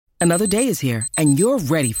Another day is here, and you're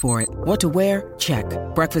ready for it. What to wear? Check.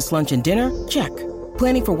 Breakfast, lunch, and dinner? Check.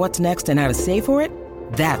 Planning for what's next and how to save for it?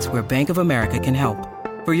 That's where Bank of America can help.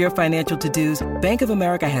 For your financial to-dos, Bank of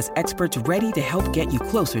America has experts ready to help get you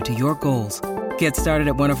closer to your goals. Get started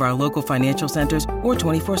at one of our local financial centers or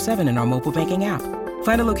 24/7 in our mobile banking app.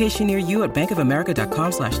 Find a location near you at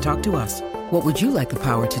bankofamerica.com/talktous. What would you like the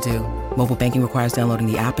power to do? Mobile banking requires downloading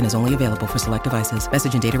the app and is only available for select devices.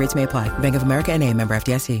 Message and data rates may apply. Bank of America N.A., member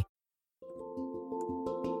FDIC.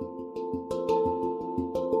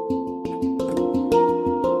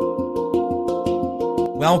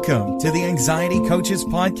 Welcome to the Anxiety Coaches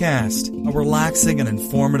Podcast, a relaxing and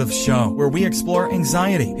informative show where we explore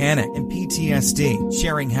anxiety, panic, and PTSD,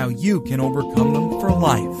 sharing how you can overcome them for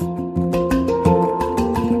life.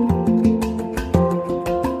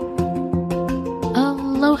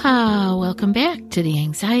 Aloha! Welcome back to the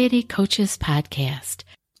Anxiety Coaches Podcast.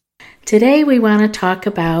 Today we want to talk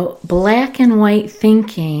about black and white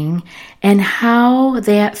thinking and how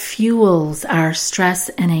that fuels our stress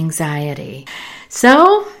and anxiety.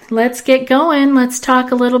 So let's get going. Let's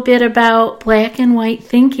talk a little bit about black and white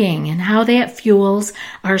thinking and how that fuels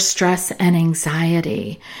our stress and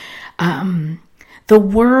anxiety. The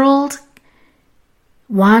world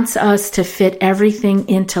wants us to fit everything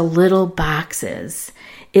into little boxes.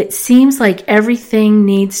 It seems like everything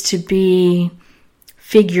needs to be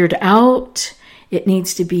figured out, it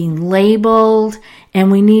needs to be labeled,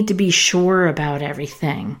 and we need to be sure about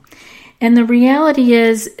everything. And the reality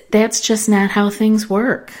is that's just not how things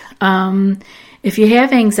work. If you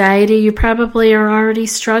have anxiety, you probably are already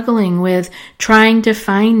struggling with trying to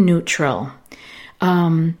find neutral.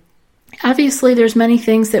 Obviously, there's many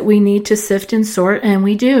things that we need to sift and sort, and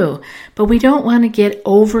we do. But we don't want to get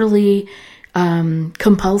overly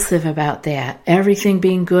compulsive about that. Everything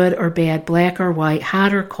being good or bad, black or white,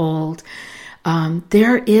 hot or cold.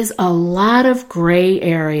 There is a lot of gray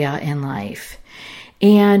area in life.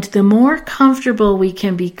 And the more comfortable we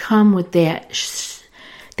can become with that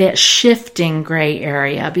shifting gray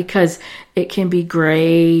area, because it can be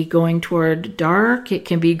gray going toward dark, it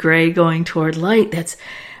can be gray going toward light. That's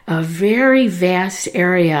a very vast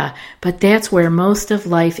area, but that's where most of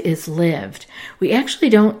life is lived. We actually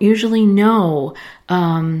don't usually know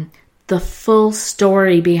the full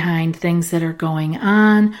story behind things that are going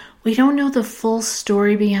on. We don't know the full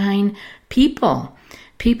story behind people.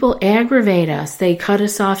 People aggravate us. They cut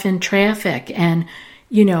us off in traffic, and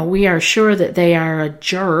we are sure that they are a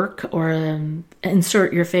jerk, or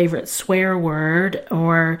insert your favorite swear word,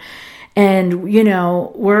 and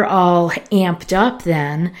we're all amped up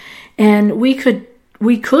then, and we could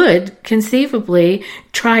conceivably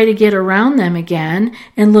try to get around them again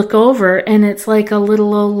and look over, and it's like a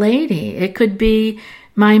little old lady. It could be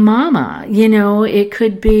my mama, it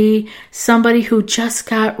could be somebody who just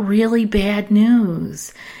got really bad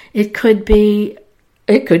news. It could be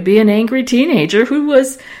an angry teenager who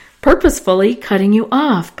was purposefully cutting you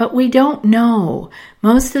off, but we don't know.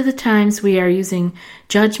 Most of the times we are using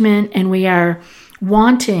judgment, and we are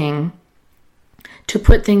wanting to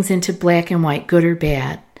put things into black and white, good or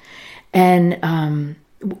bad. And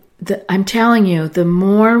I'm telling you, the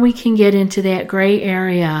more we can get into that gray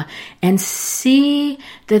area and see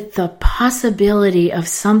that the possibility of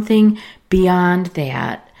something beyond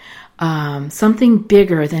that, something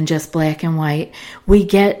bigger than just black and white, we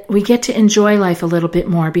get to enjoy life a little bit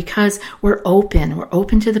more, because we're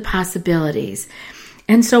open to the possibilities.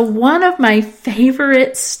 And so one of my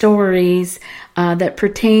favorite stories that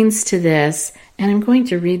pertains to this, and I'm going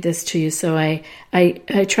to read this to you, so I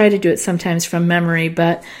try to do it sometimes from memory,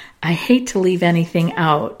 but I hate to leave anything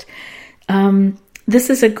out.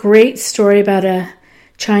 This is a great story about a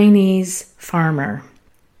Chinese farmer,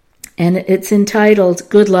 and it's entitled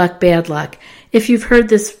Good Luck, Bad Luck. If you've heard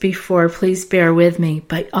this before, please bear with me,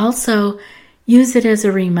 but also use it as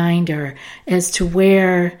a reminder as to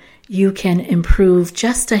where you can improve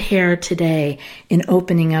just a hair today in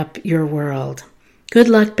opening up your world. Good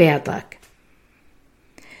luck, bad luck.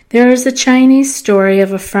 There is a Chinese story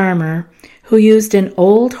of a farmer who used an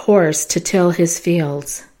old horse to till his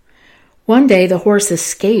fields. One day the horse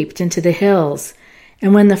escaped into the hills,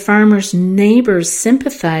 and when the farmer's neighbors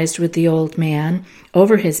sympathized with the old man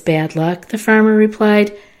over his bad luck, the farmer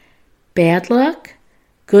replied, "Bad luck?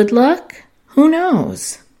 Good luck? Who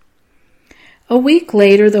knows?" A week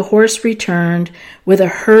later, the horse returned with a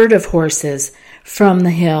herd of horses from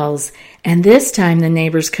the hills, and this time the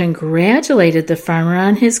neighbors congratulated the farmer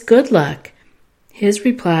on his good luck. His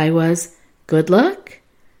reply was, "Good luck?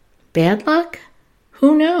 Bad luck?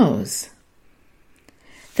 Who knows?"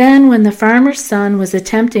 Then, when the farmer's son was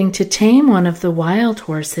attempting to tame one of the wild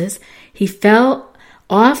horses, he fell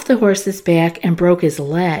off the horse's back and broke his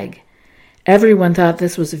leg. Everyone thought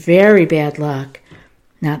this was very bad luck.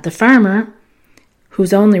 Not the farmer,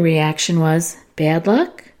 whose only reaction was, bad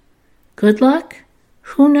luck? Good luck?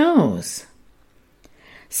 Who knows?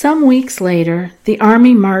 Some weeks later, the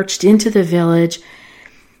army marched into the village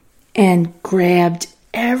and grabbed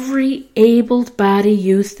every able-bodied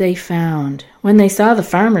youth they found. When they saw the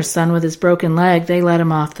farmer's son with his broken leg, they let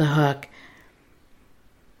him off the hook.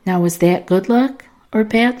 Now, was that good luck or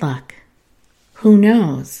bad luck? Who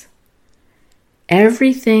knows?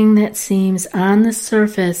 Everything that seems on the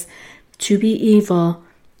surface to be evil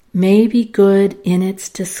may be good in its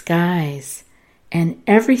disguise, and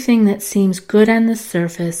everything that seems good on the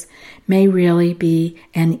surface may really be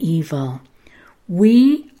an evil.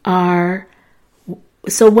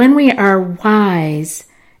 So when we are wise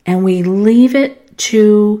and we leave it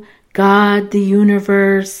to God, the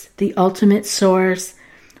universe, the ultimate source,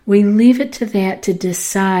 we leave it to that to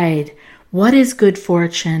decide what is good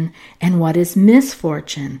fortune and what is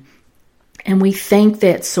misfortune. And we thank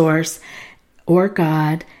that source or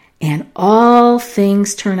God, and all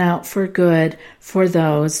things turn out for good for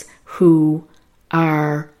those who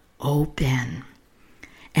are open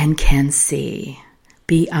and can see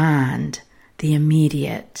beyond the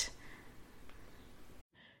immediate.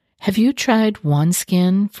 Have you tried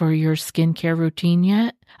OneSkin for your skincare routine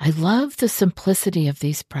yet? I love the simplicity of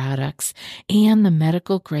these products and the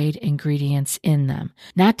medical-grade ingredients in them,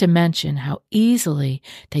 not to mention how easily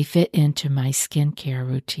they fit into my skincare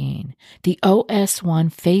routine. The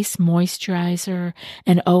OS1 Face Moisturizer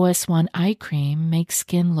and OS1 Eye Cream make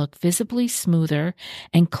skin look visibly smoother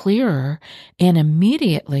and clearer and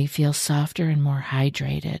immediately feel softer and more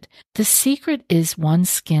hydrated. The secret is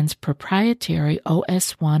OneSkin's proprietary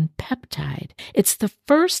OS1 peptide. It's the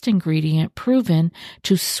first ingredient proven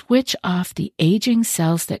to switch off the aging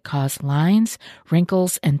cells that cause lines,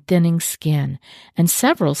 wrinkles, and thinning skin, and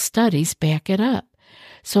several studies back it up.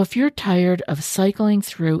 So if you're tired of cycling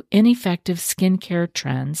through ineffective skincare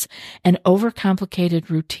trends and overcomplicated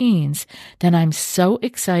routines, then I'm so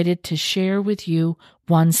excited to share with you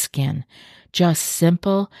OneSkin, just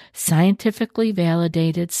simple, scientifically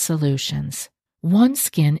validated solutions.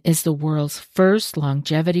 OneSkin is the world's first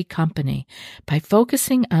longevity company. By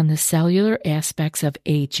focusing on the cellular aspects of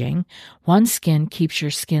aging, OneSkin keeps your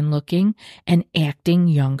skin looking and acting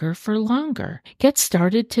younger for longer. Get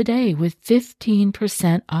started today with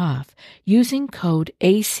 15% off using code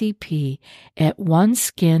ACP at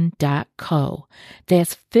oneskin.co.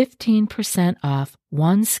 That's 15% off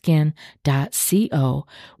oneskin.co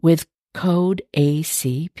with code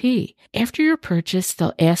ACP. After your purchase,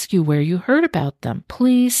 they'll ask you where you heard about them.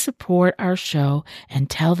 Please support our show and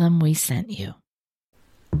tell them we sent you.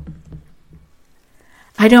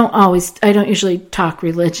 I don't usually talk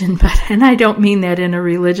religion, and I don't mean that in a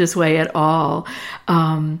religious way at all.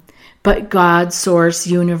 But God, source,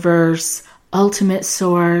 universe, ultimate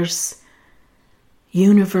source,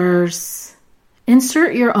 universe.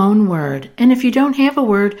 Insert your own word. And if you don't have a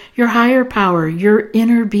word, your higher power, your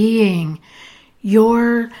inner being,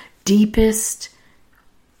 your deepest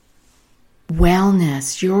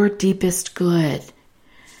wellness, your deepest good.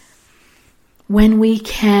 When we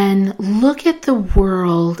can look at the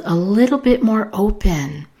world a little bit more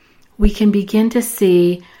open, we can begin to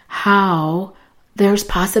see how there's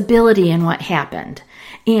possibility in what happened.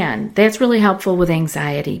 And that's really helpful with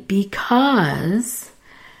anxiety because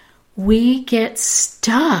we get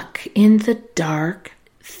stuck in the dark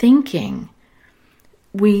thinking.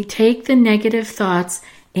 We take the negative thoughts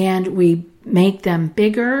and we make them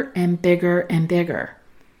bigger and bigger and bigger.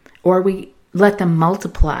 Or we let them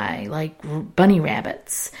multiply like bunny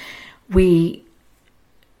rabbits. We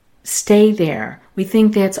stay there. We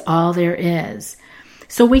think that's all there is.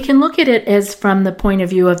 So we can look at it as from the point of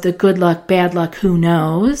view of the good luck, bad luck, who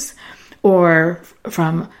knows, or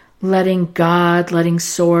from letting God, letting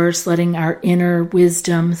source, letting our inner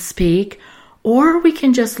wisdom speak. Or we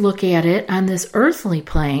can just look at it on this earthly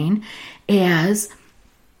plane as,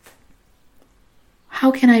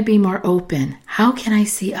 how can I be more open? How can I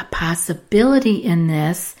see a possibility in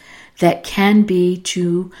this that can be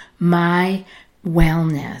to my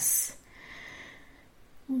wellness?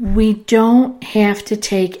 We don't have to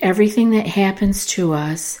take everything that happens to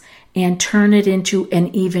us and turn it into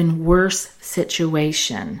an even worse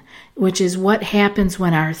situation, which is what happens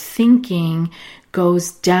when our thinking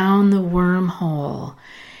goes down the wormhole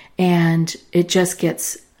and it just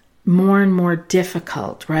gets more and more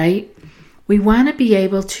difficult, right? We want to be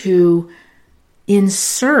able to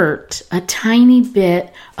insert a tiny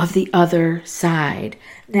bit of the other side.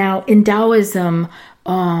 Now, in Taoism,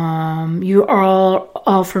 You are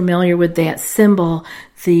all familiar with that symbol,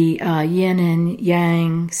 the yin and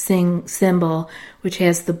yang symbol, which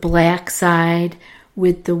has the black side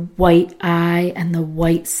with the white eye and the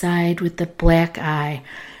white side with the black eye.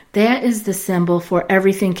 That is the symbol for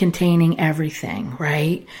everything containing everything,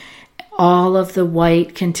 right? All of the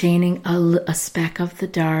white containing a speck of the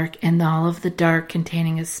dark, and all of the dark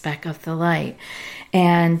containing a speck of the light.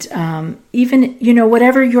 And even,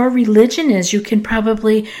 whatever your religion is, you can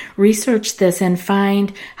probably research this and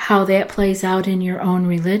find how that plays out in your own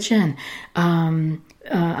religion.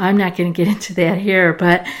 I'm not going to get into that here,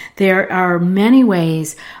 but there are many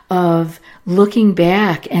ways of looking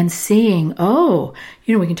back and seeing,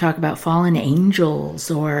 we can talk about fallen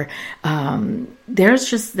angels, or that's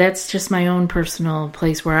just my own personal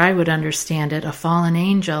place where I would understand it, a fallen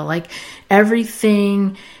angel. Like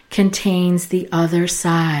everything contains the other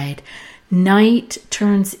side. Night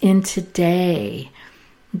turns into day.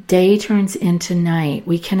 Day turns into night.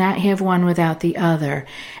 We cannot have one without the other.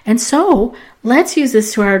 And so let's use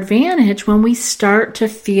this to our advantage when we start to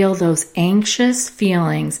feel those anxious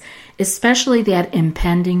feelings, especially that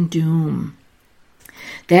impending doom.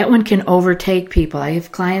 That one can overtake people. I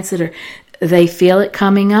have clients they feel it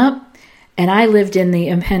coming up, and I lived in the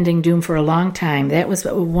impending doom for a long time. That was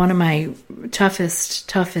one of my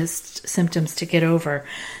toughest symptoms to get over.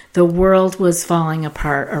 The world was falling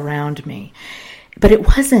apart around me. But it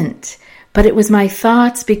wasn't. But it was my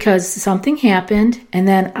thoughts, because something happened, and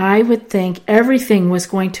then I would think everything was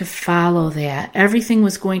going to follow that. Everything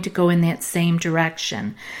was going to go in that same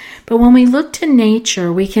direction. But when we look to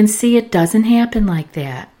nature, we can see it doesn't happen like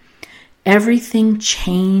that. Everything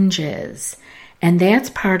changes. And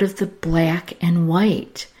that's part of the black and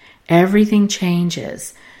white. Everything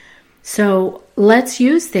changes. So let's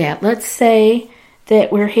use that. Let's say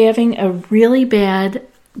that we're having a really bad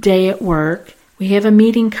day at work. We have a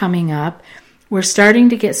meeting coming up. We're starting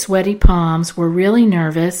to get sweaty palms. We're really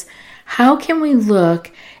nervous. How can we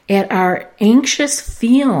look at our anxious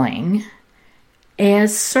feeling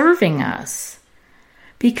as serving us?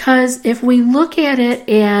 Because if we look at it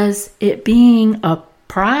as it being a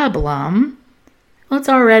problem, well, it's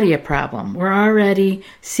already a problem. We're already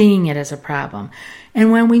seeing it as a problem.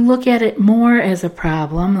 And when we look at it more as a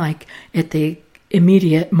problem, like at the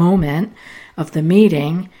immediate moment of the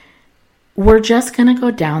meeting, we're just going to go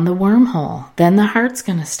down the wormhole. Then the heart's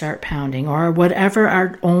going to start pounding, or whatever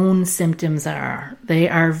our own symptoms are. They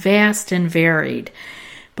are vast and varied,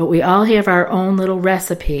 but we all have our own little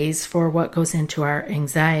recipes for what goes into our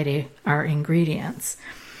anxiety, our ingredients.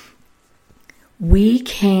 We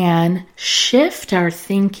can shift our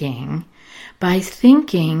thinking by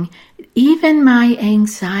thinking, even my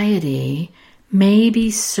anxiety may be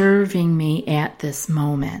serving me at this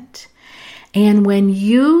moment. And when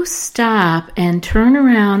you stop and turn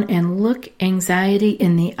around and look anxiety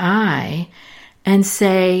in the eye and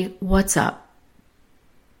say, what's up?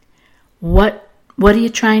 What are you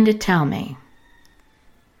trying to tell me?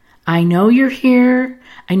 I know you're here.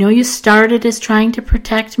 I know you started as trying to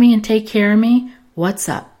protect me and take care of me. What's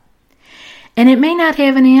up? And it may not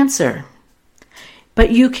have an answer,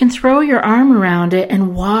 but you can throw your arm around it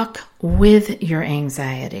and walk with your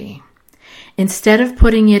anxiety. Instead of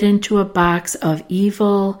putting it into a box of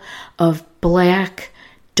evil, of black,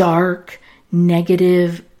 dark,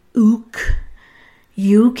 negative,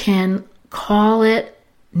 you can call it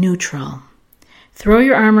neutral. Throw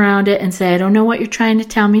your arm around it and say, I don't know what you're trying to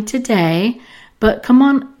tell me today, but come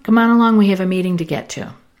on along, we have a meeting to get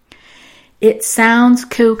to. It sounds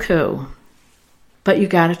cuckoo, but you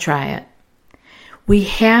got to try it. We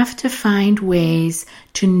have to find ways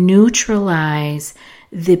to neutralize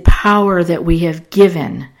the power that we have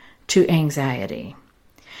given to anxiety.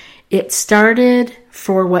 It started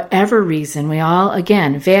for whatever reason. We all,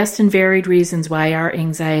 again, vast and varied reasons why our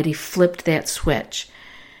anxiety flipped that switch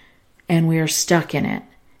and we are stuck in it.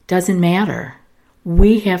 Doesn't matter.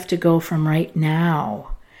 We have to go from right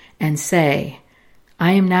now and say,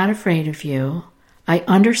 I am not afraid of you. I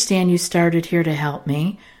understand you started here to help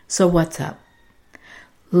me. So what's up?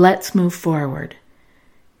 Let's move forward.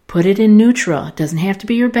 Put it in neutral. It doesn't have to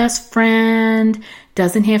be your best friend.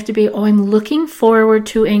 Doesn't have to be, I'm looking forward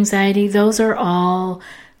to anxiety. That's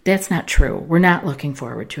not true. We're not looking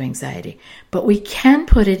forward to anxiety. But we can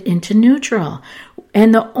put it into neutral.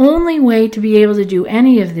 And the only way to be able to do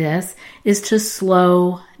any of this is to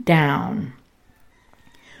slow down.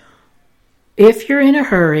 If you're in a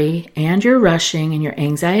hurry and you're rushing and your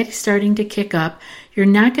anxiety is starting to kick up, you're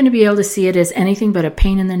not going to be able to see it as anything but a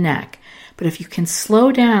pain in the neck. But if you can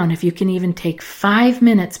slow down, if you can even take 5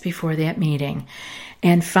 minutes before that meeting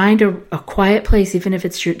and find a quiet place, even if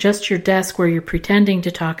it's just your desk where you're pretending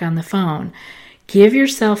to talk on the phone. Give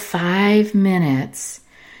yourself 5 minutes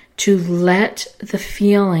to let the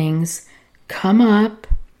feelings come up,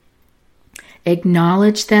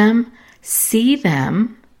 acknowledge them, see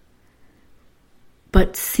them,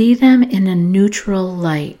 but see them in a neutral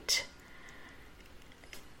light.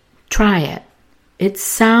 Try it. It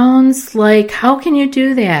sounds like, how can you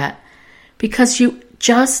do that? Because you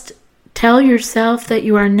just tell yourself that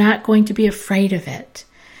you are not going to be afraid of it.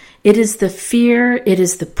 It is the fear, it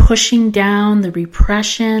is the pushing down, the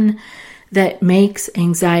repression that makes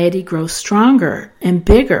anxiety grow stronger and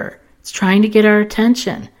bigger. It's trying to get our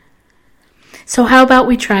attention. So how about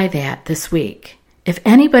we try that this week? If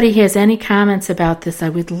anybody has any comments about this, I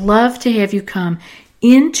would love to have you come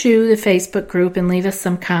into the Facebook group and leave us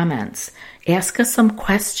some comments. Ask us some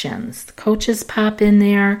questions. The coaches pop in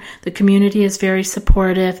there. The community is very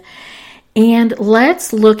supportive. And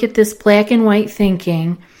let's look at this black and white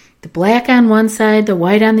thinking, the black on one side, the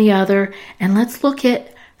white on the other, and let's look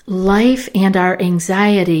at life and our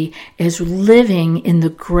anxiety as living in the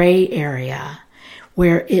gray area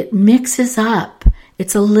where it mixes up.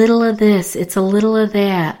 It's a little of this, it's a little of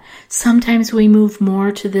that. Sometimes we move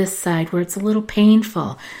more to this side where it's a little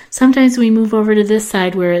painful. Sometimes we move over to this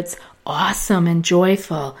side where it's awesome and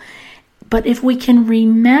joyful. But if we can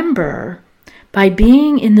remember by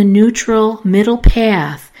being in the neutral middle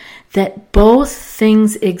path that both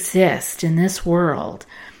things exist in this world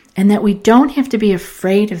and that we don't have to be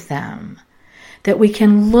afraid of them, that we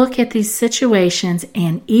can look at these situations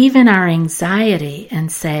and even our anxiety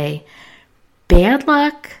and say, bad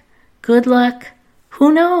luck, good luck,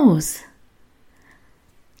 who knows?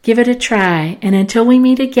 Give it a try, and until we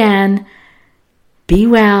meet again, be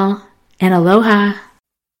well and aloha.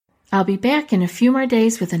 I'll be back in a few more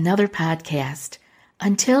days with another podcast.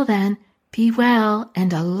 Until then, be well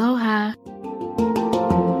and aloha.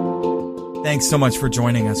 Thanks so much for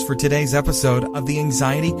joining us for today's episode of the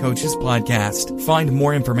Anxiety Coaches Podcast. Find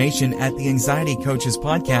more information at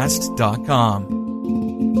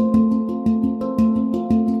theanxietycoachespodcast.com.